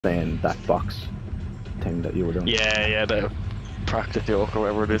Playing that box thing that you were doing. Yeah, the practice joke or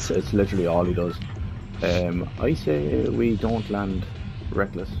whatever it is. It's literally all he does. I say we don't land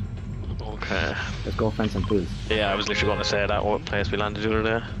reckless. Okay. Let's go fence and fields. Yeah, I was literally going to say that. What place we landed the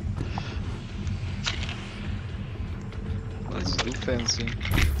other day? Let's do fencing.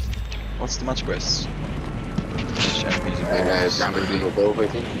 What's the match quest? Grammar being above, I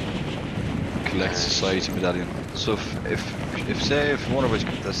think. Collect society medallion. So if one of us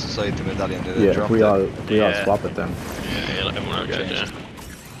get the society medallion, then Yeah, drop if we all swap it then. Yeah, let everyone get it, yeah.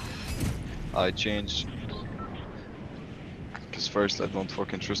 I changed. Because first, I don't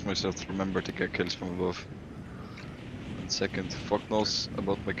fucking trust myself to remember to get kills from above. And second, fuck knows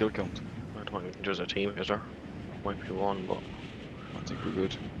about my kill count. I don't think there's a team, is there? Might be one, but I think we're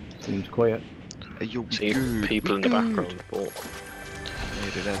good. Seems quiet. Hey, yo, see good. people in the background, but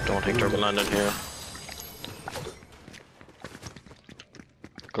don't think they're landing here.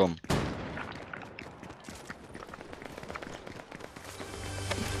 Come.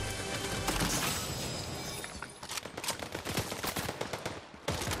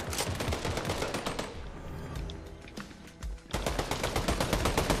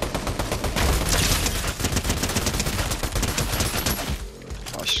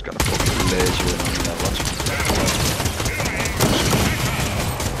 Oh, she's got a fucking laser on that one.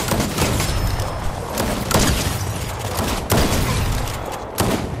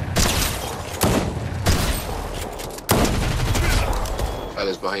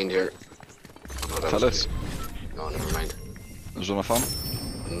 Fellas behind here. Oh, that was Fellas, me. No, never mind. is that a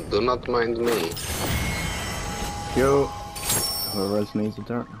fan? Do not mind me. Yo. Whoever else needs it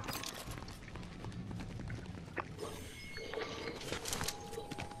there.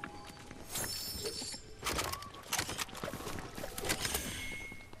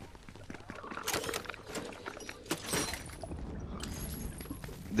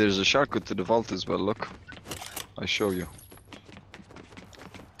 There's a shortcut to the vault as well, look. I show you.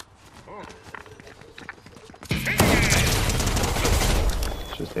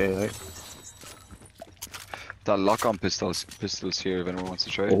 It's just AI. That lock-on pistols here if anyone wants to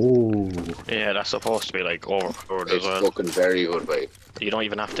try it. Oh. Yeah, that's supposed to be like overpowered as It's well. fucking very good, mate. You don't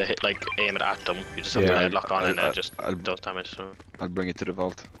even have to hit like aim it at them. You just have Yeah, to lock on and it just I'll- does damage. So. I'll bring it to the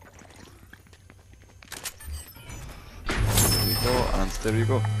vault. There you go, and there you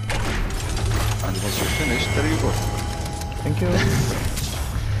go. And once you're finished, there you go. Thank you.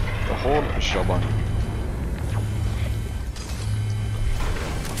 The whole shotgun.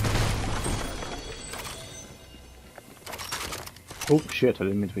 Oh shit, I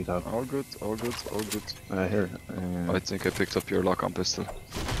didn't mean to be talking. All good, all good, all good. Here. I think I picked up your lock-on pistol.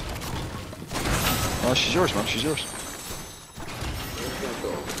 Oh, she's yours, man, she's yours.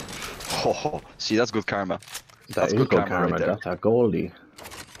 Ho ho, see, that's good karma. That is good karma, right there. that's a goldie.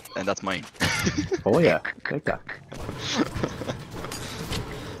 And that's mine. Oh yeah, take that.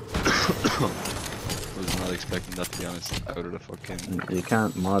 Was not expecting that, to be honest, out of the fucking... You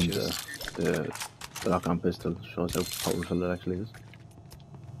can't mod Jesus. the lock-on pistol. Shows how powerful it actually is.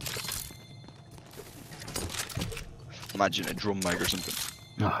 Imagine a drum mag or something.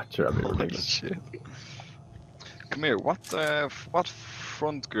 Ah, sure, that'd be Holy ridiculous. shit. Come here, what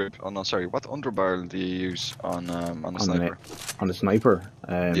front grip, oh no, sorry, what underbarrel do you use on a sniper? On the sniper,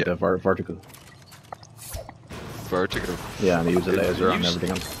 Yeah. the vertical. Vertical. Yeah, and they use a laser and Use-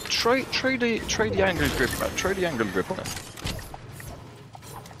 everything else. Try the angled grip, man. Try the angled grip on it.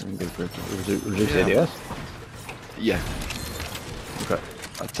 And good grip. Reduce Yeah. ADS? Yeah, Okay.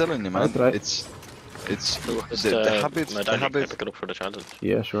 I'm telling you, man, Right. it's Just, the habit, my the dad habit, pick it up for the challenge.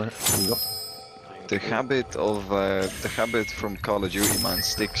 Yeah, sure. Here you go. the habit from Call of Duty, man,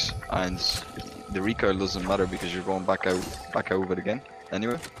 sticks, and the recoil doesn't matter because you're going back out of it again,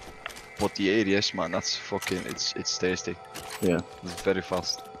 anyway. But the ADS, man, that's fucking, it's tasty. Yeah. It's very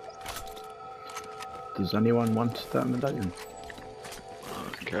fast. Does anyone want that medallion?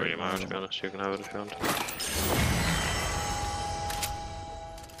 Carry man, to be honest, you can have it if you want.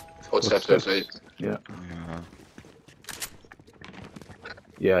 Footsteps outside. Yeah. Yeah.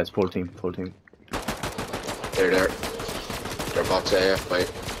 Yeah, it's full team, full team. They're there. They're box AF,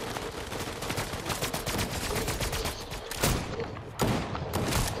 mate.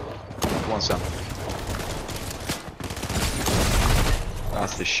 One Sam.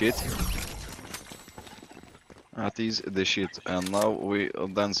 That's the shit. That is the shit. And now we are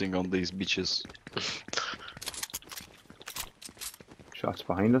dancing on these beaches. Shots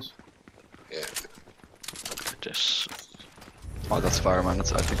behind us. Yeah. Just Oh, that's fire, man.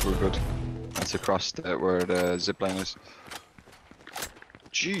 That's, I think we're good. That's across where the zipline is.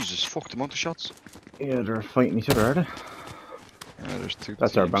 Jesus, fuck the amount of shots. Yeah, they're fighting each other, are they? Yeah, Yeah, there's two.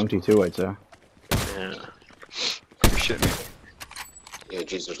 That's our teams. bounty too, I'd say. Yeah. You shit me. Yeah,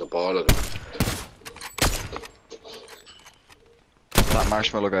 Jesus, there's a ball of them. That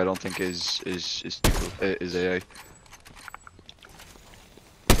marshmallow guy I don't think is AI.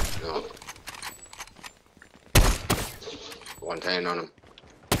 No. 110 on him.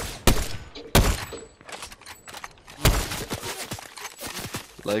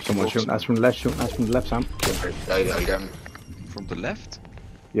 Like Someone folks, shooting us from the left, Sam. I'll get him. from the left.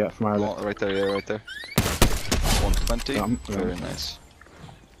 Yeah, from our Oh, left. right there, yeah, right there. 120. Yeah. Very nice.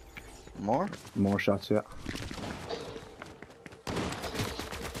 More? More shots, yeah.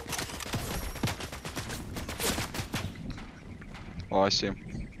 Oh, I see him.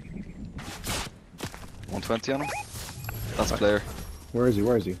 120 on him. That's a player. Where is he?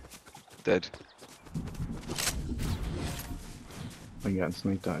 Where is he? Dead. I'm getting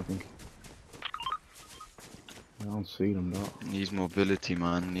sniped at, I think. I don't see them though. Needs mobility,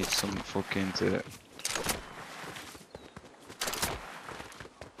 man. Needs some fucking to.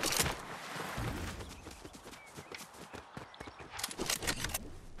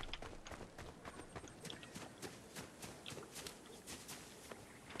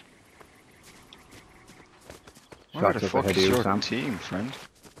 Where the Shots up fuck ahead is of you, your Sam. team, friend?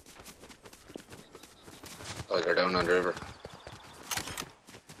 Oh, they're down on the river.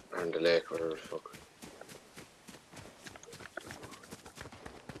 Or in the lake, whatever the fuck.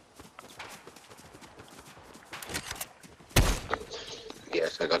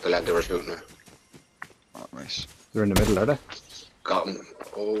 Yes, I got the lad they were shooting at. Oh, nice. They're in the middle, are they? Got him.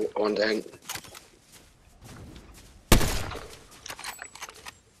 Oh, 110.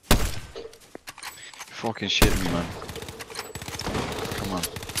 Fucking shitting me, man. Come on.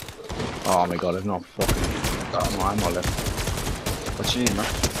 Oh my god, I've no fucking... Got him. No ammo left. What you need, man?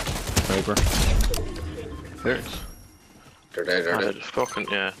 Paper. There. They're dead, they're Ah, they dead. just fucking,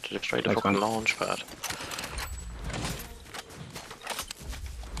 yeah, they just tried the Nice fucking one. launch pad.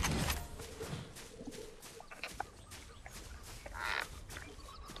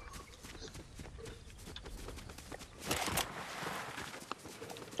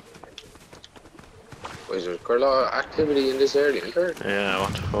 Boys, there's quite a lot of activity in this area, isn't there? Yeah,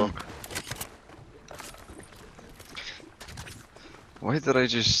 what the fuck? Why did I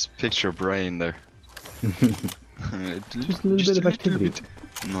just picture Brian there? Just a little bit of activity. bit.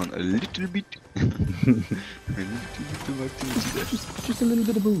 No, a little bit. A little bit of activity there. Just a little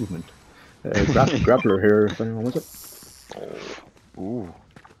bit of movement. Grappler here, if anyone wants it. Oh. Ooh.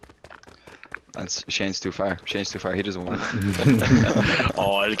 And Shane's too far. Shane's too far. He doesn't want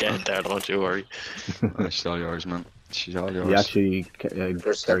Oh, I'll get there, don't you worry. it. She's all yours, man. She's all yours. He actually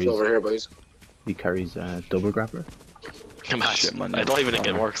There's steps over here, boys. carries double grappler. Imagine. Shit, man, I don't even think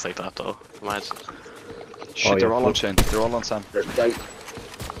it yeah. works like that though. Imagine. Shit, Oh, yeah, they're all on fuck. Shane. They're all on Sam. There's a guy.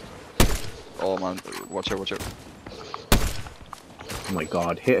 Oh man, watch out, watch out. Oh my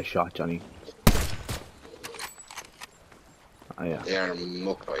god, hit a shot, Johnny. Oh yeah. They are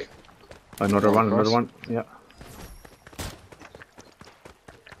mucked by. Another Going one, across. another one. Yeah.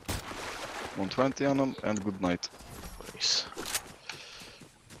 120 on them and good night. Nice.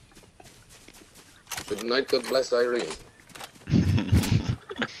 Good night, God bless Irene.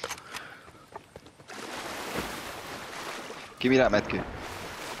 Give me that medkit.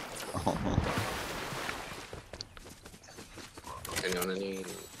 Oh no. Anyone any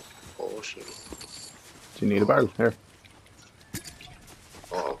potion? Do you need a barrel? Here.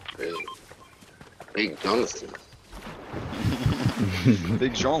 Oh, big. Big Jonathan.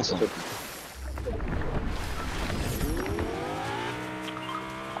 Big Johnson.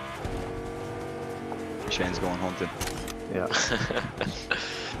 Shane's going hunting. Yeah.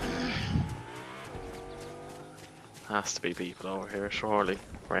 Has to be people over here, surely.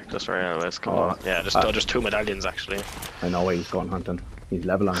 Reckless Railways, come Oh, on. Yeah, just two medallions actually. I know why he's going hunting. He's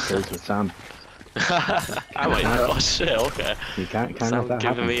level on kills with Sam. Am I? Oh shit, okay. You can't let Sam that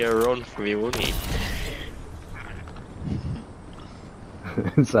giving happen. me a run for me money.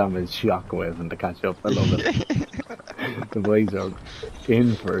 Sam is shockwaving to catch up. I love it. The boys are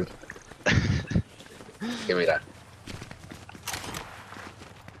in for it. Give me that.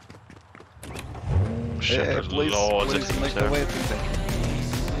 Shit, there's please, loads of please, teams make the there. way, please.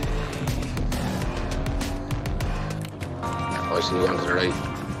 Oh, I see one to the right.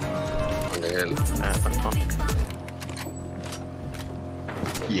 On the hill. Yeah, that's fun.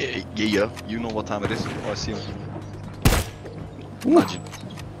 Yeah. You know what time it is. Oh, I see him. Imagine.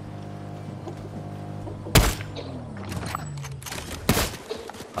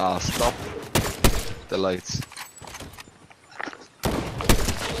 Ah, stop the lights.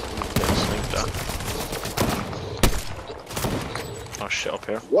 Snake that. shit up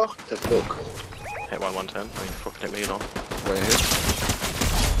here. What the fuck? Hit 110. I mean, fucking hit me, you know. Right here.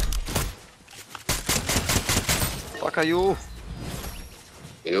 Fuck are you?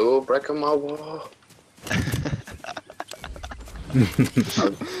 You breaking my wall. You're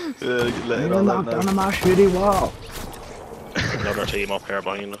knocked on my shitty wall. Another team up here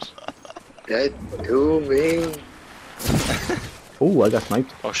behind us. Dead to me. Oh, I got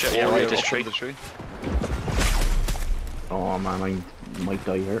sniped. Oh shit, yeah, right, this up tree. in the tree. Oh man, I might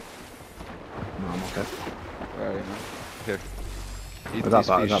die here. No, I'm okay. Where are you, man? Here. Eat I got these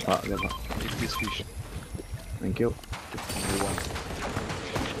that, I fish. got that, I got that. Eat these fish. Thank you. Only one.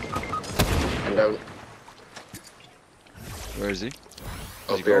 And down. Where is he?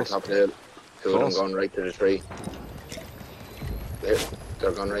 Up he here, close? top of the hill. Two of them Close? going right to the tree. There.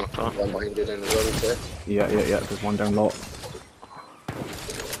 They're going right. Huh? One behind it in the road there. Yeah, there's one down low.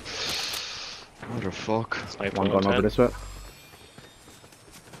 What the fuck? Sniper One going over 110. this way.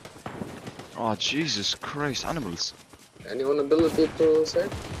 Oh, Jesus Christ, animals. Anyone ability to say?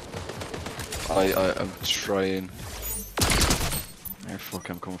 I'm trying. Oh, fuck,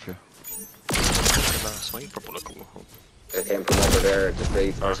 I'm coming for you. Sniper bullet coming home. They came from over there at the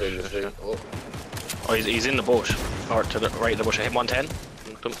tree, Oh, first in the shit, tree. shit. Oh, Oh, he's in the bush. Or to the right of the bush. I hit 110.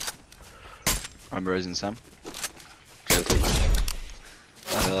 Knocked him. I'm raising Sam. gentle.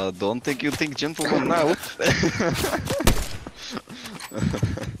 Don't think you think gentleman now.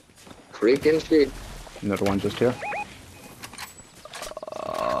 Freaking shit. Another one just here.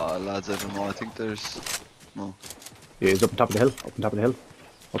 Lads, I don't know. I think there's. No. Yeah, he's up on top of the hill. Up on top of the hill.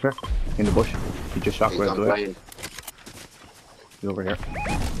 Up here. In the bush. He just He's shockwaved gone away. blind. He's over here.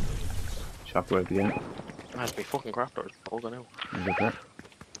 Shockwaved again. That's me fucking crap doors. Hold on now. He's up there.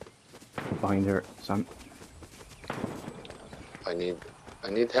 Behind here, Sam. I need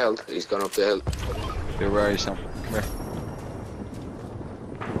help. He's gone up the hill. Here, where are you, Sam? Come here.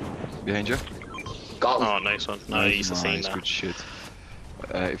 Behind you. Got him. Oh, nice one. Nice, I seen Nice, that. good shit.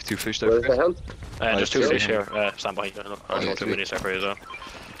 If two fish there. Where's the help? There's two Nice. fish here. Stand behind you. Look, I'll yeah, go 2 three. minutes separate as well.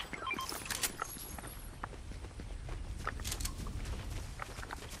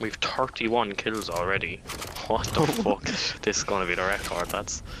 We've 31 kills already. What the fuck? This is gonna be the record,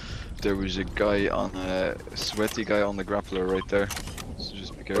 that's... There was a guy on a sweaty guy on the grappler right there. So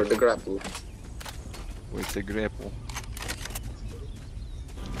just be Where's careful the grapple? with the grapple.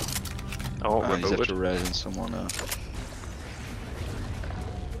 Oh, Ah, we're he's after booted. resin someone.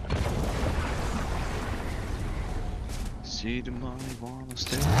 See the money wanna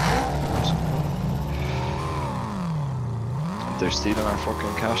stay. They're stealing our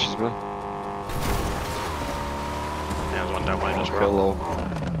fucking cash as well. Yeah, there's one down behind us, bro. Hello.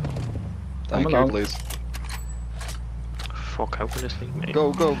 Thank you, along. please. Fuck, how can this leave me?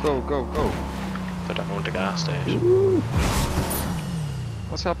 Go, go, go, go, go. They're down the gas station.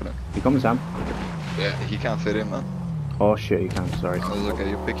 What's happening? You coming, Sam? Yeah. He can't fit in, man. Oh shit, you can't, sorry. I was okay,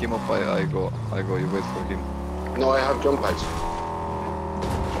 you pick him up, I go, you wait for him. No, I have jump pads.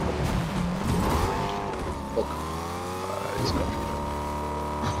 Fuck. He's gone.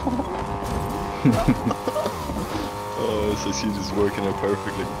 Oh, so she's just working out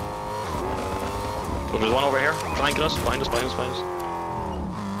perfectly. Oh, there's one over here, flanking us, behind us, behind us, behind us.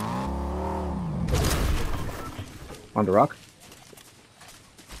 On the rock?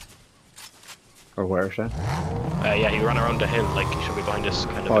 Or where, Shane? Yeah, he ran around the hill, like he should be behind us,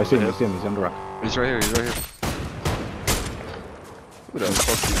 kind of. Oh, I see him, hill. he's on the rock. He's right here, he's right here. Who the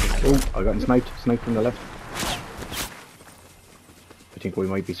fuck do you think? Oh, I got him sniped from the left. I think we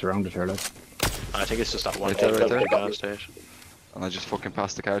might be surrounded here, lads. I think it's just that one Right there, hill right down there. the gas station. And I just fucking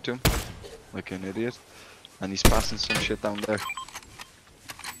passed the car to him. Like an idiot. And he's passing some shit down there.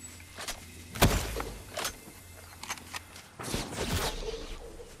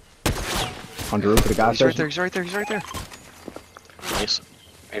 On the roof of the gas He's right there, station. he's right there, he's right there. Nice.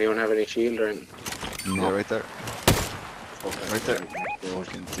 Anyone have any shield or anything? Yeah, right there. Okay. Right there.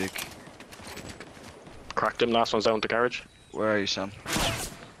 Fucking dick. Cracked him, last one's down the garage. Where are you, Sam?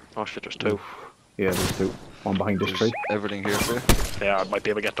 Oh shit, there's two. Yeah, there's two. One behind this There's tree. everything here for you. Yeah, I might be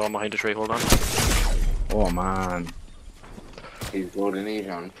able to get down behind the tree, hold on. Oh man. He's good in each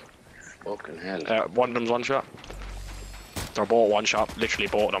on. Fucking hell. One of them's one shot. They're both one shot, literally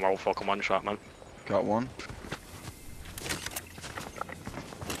both of them are all fucking one shot, man. Got one.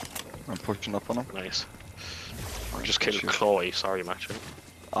 I'm pushing up on him. Nice. I just killed Shit. Chloe, sorry Matthew.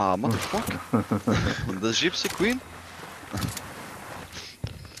 Ah, motherfucker. The Gypsy Queen?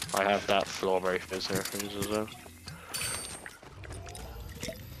 I have that Flawberry Fizz here for you as well.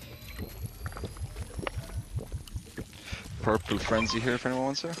 Purple Frenzy here if anyone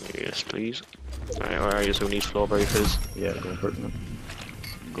wants her. Yes, please. Alright, where are you? Who needs Flawberry Fizz? Yeah, go for it, man.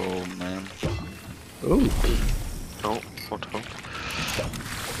 Go, man. Ooh. No, what the fuck?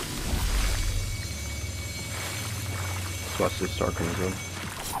 So what's this circle as well?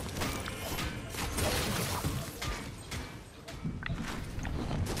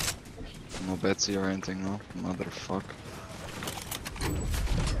 No Betsy or anything, no? Motherfuck.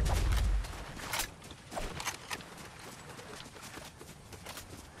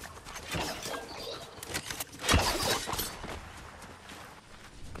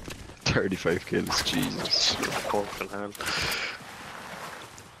 "35 kills, Jesus." Fucking hell.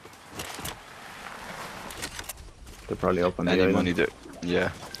 They're probably up on the Any island. money there?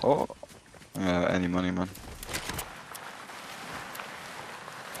 Yeah. Oh. Any money, man.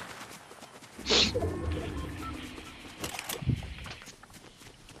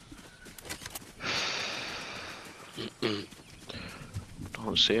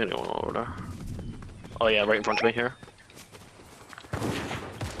 Don't see anyone over there. Oh yeah, right in front of me here. Oh,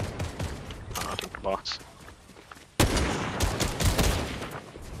 I think the bots.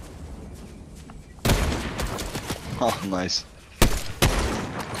 Oh, nice.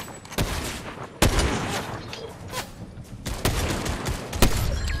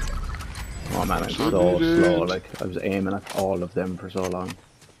 Oh man, it's so slow. Like I was aiming at all of them for so long.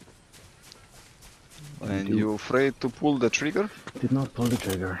 And you afraid to pull the trigger? Did not pull the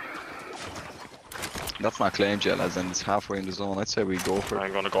trigger. That's not claimed yet, as in it's halfway in the zone. I'd say we go for it.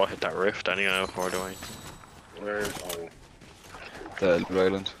 I'm gonna go hit that rift anyhow, or do I? Where? Oh. The Elder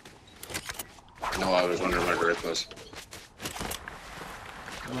Island. No, I was wondering where the rift was.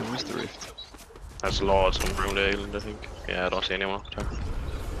 Where is the rift? There's loads on around the island, I think. Yeah, I don't see anyone up there.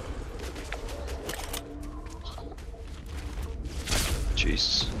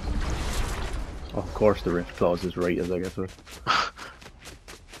 Jesus. Of course the rift closes right as I get to it.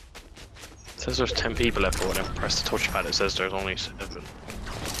 It says there's 10 people left, but when I press the touchpad it says there's only 7.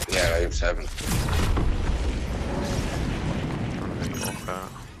 Yeah, I have 7. Okay.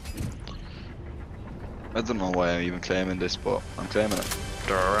 I don't know why I'm even claiming this, but I'm claiming it.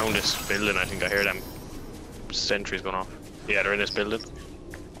 They're around this building, I think I hear them sentries going off. Yeah, they're in this building.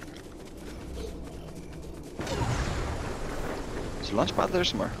 Is a launch pad there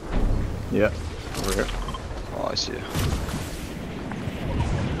somewhere? Yeah, over here. Oh, I see it.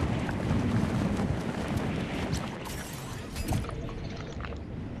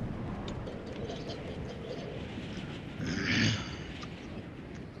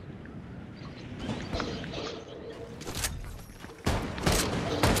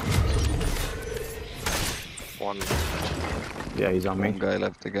 One. Yeah, he's on One me. guy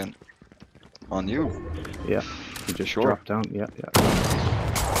left again. On you? Yeah, he just Sure. dropped down. Yeah, yeah.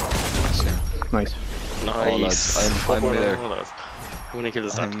 Yes, yeah. Nice. Nice. lads, I'm Fucking there. hell, lads. How many kills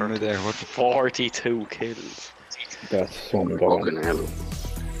is that? I'm there, what the 42 kills. That's some Fucking hell.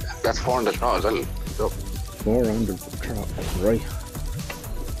 That's 400 now as well. Look. 400 drop. Right.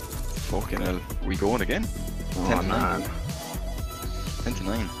 fucking hell. We going again? Oh 10 to 9. man. 10 to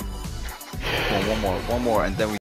 9. Oh, one more, and then we